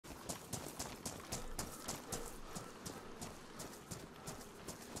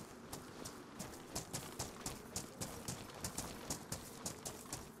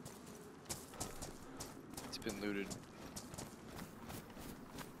been looted.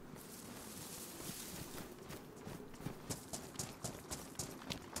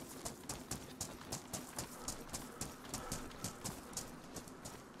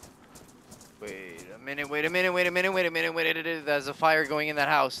 Wait a minute, wait a minute, wait a minute, wait a minute, wait a minute. There's a fire going in that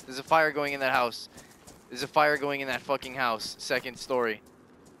house. There's a fire going in that house. There's a fire going in that fucking house. Second story.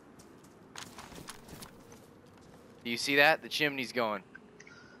 Do you see that? The chimney's going.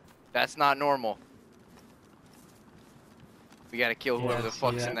 That's not normal. We gotta kill whoever the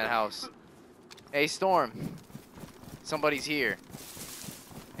fuck's in that house. Hey, Storm. Somebody's here.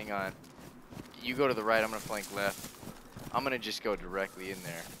 Hang on. You go to the right, I'm gonna flank left. I'm gonna just go directly in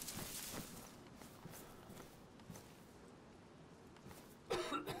there.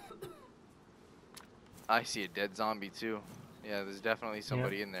 I see a dead zombie too. Yeah, there's definitely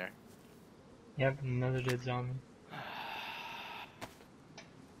somebody in there. Yep, another dead zombie.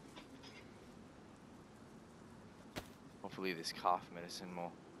 Hopefully this cough medicine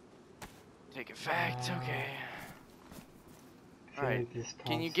will take effect. Okay. Alright.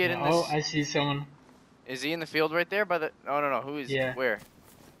 Can you get in this? Oh, I see someone. Is he in the field right there by the... Oh, no. Who is... Yeah. Where?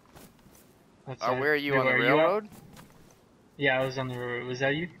 Outside. Where are you, on the railroad? Yeah, I was on the railroad. Was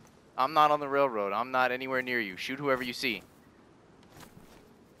that you? I'm not on the railroad. I'm not anywhere near you. Shoot whoever you see.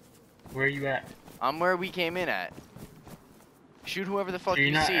 Where are you at? I'm where we came in at. Shoot whoever the fuck So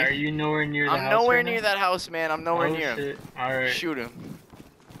you see. Are you nowhere near the house? I'm nowhere right near now? that house, man. I'm nowhere near him. Alright. Shoot him.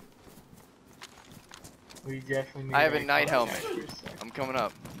 We definitely I have a night helmet. I'm coming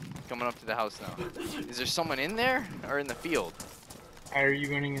up. Coming up to the house now. Is there someone in there or in the field? Are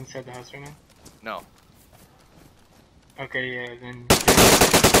you running inside the house right now? No. Okay, yeah, then.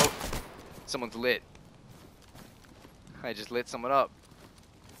 Oh, someone's lit. I just lit someone up.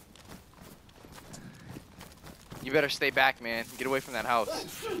 You better stay back, man. Get away from that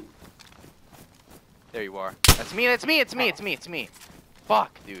house. There you are. That's me, that's me, it's me, it's me, it's me.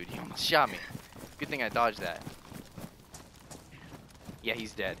 Fuck, dude, you almost shot me. Good thing I dodged that. Yeah,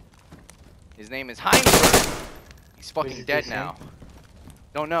 he's dead. His name is Heinsberg. He's fucking dead now.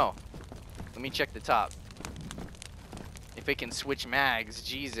 Don't know. Let me check the top. If it can switch mags,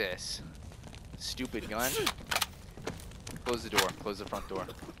 Jesus. Stupid gun. Close the door, close the front door.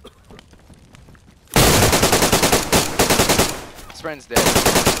 His friend's dead.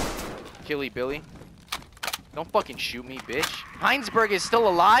 Killy Billy. Don't fucking shoot me, bitch. Heinsberg is still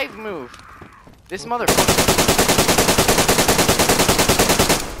alive? Move. This motherfucker.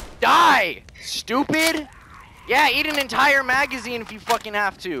 Die! Stupid! Yeah, eat an entire magazine if you fucking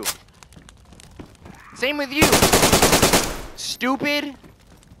have to. Same with you. Stupid.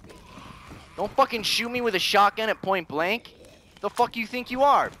 Don't fucking shoot me with a shotgun at point blank. The fuck you think you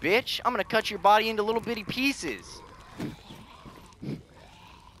are, bitch? I'm gonna cut your body into little bitty pieces.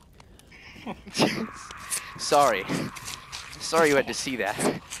 Sorry. Sorry you had to see that.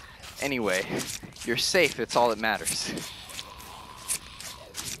 Anyway, you're safe, that's all that matters.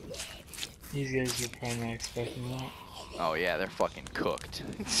 These guys are probably not expecting that. Oh yeah, they're fucking cooked.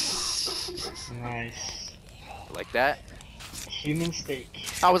 Nice. Like that? Human steak.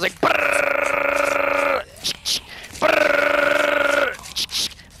 I was like, brrr, brrr,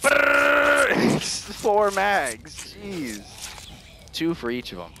 brrr. 4 mags, jeez. 2 for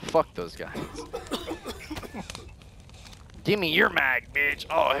each of them. Fuck those guys. Give me your mag, bitch.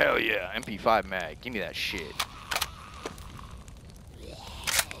 Oh, hell yeah. MP5 mag. Give me that shit.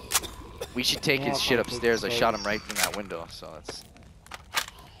 We should take his shit upstairs. I shot him right from that window, so that's...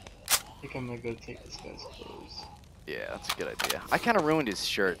 I think I'm gonna go take this guy's clothes. Yeah, that's a good idea. I kind of ruined his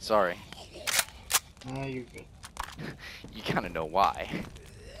shirt. Sorry. No, you're good. You kind of know why.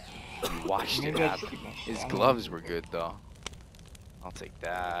 You watched it happen. His gloves were good, though. I'll take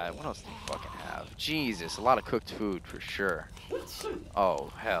that. What else do you fucking have? Jesus, a lot of cooked food for sure.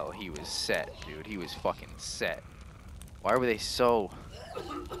 Oh, hell, he was set, dude. He was fucking set. Why were they so,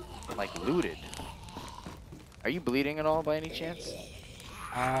 like, looted? Are you bleeding at all by any chance?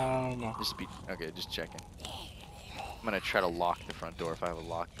 No. Okay, just checking. I'm gonna try to lock the front door if I have a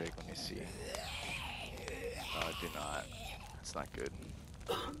lockpick. Let me see. No, I do not. That's not good.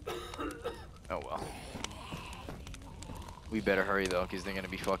 Oh well. We better hurry though, because they're gonna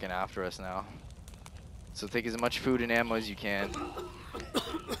be fucking after us now. So take as much food and ammo as you can.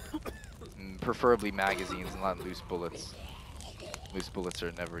 And preferably magazines, not loose bullets. Loose bullets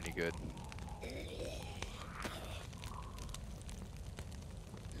are never any good.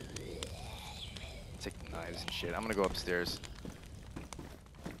 Take the knives and shit. I'm gonna go upstairs.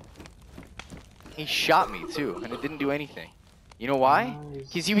 He shot me too, and it didn't do anything. You know why?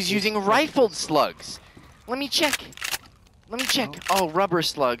 Because he was using rifled slugs. Let me check. Let me check. Oh, rubber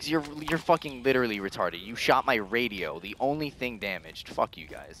slugs. You're fucking literally retarded. You shot my radio. The only thing damaged. Fuck you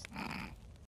guys.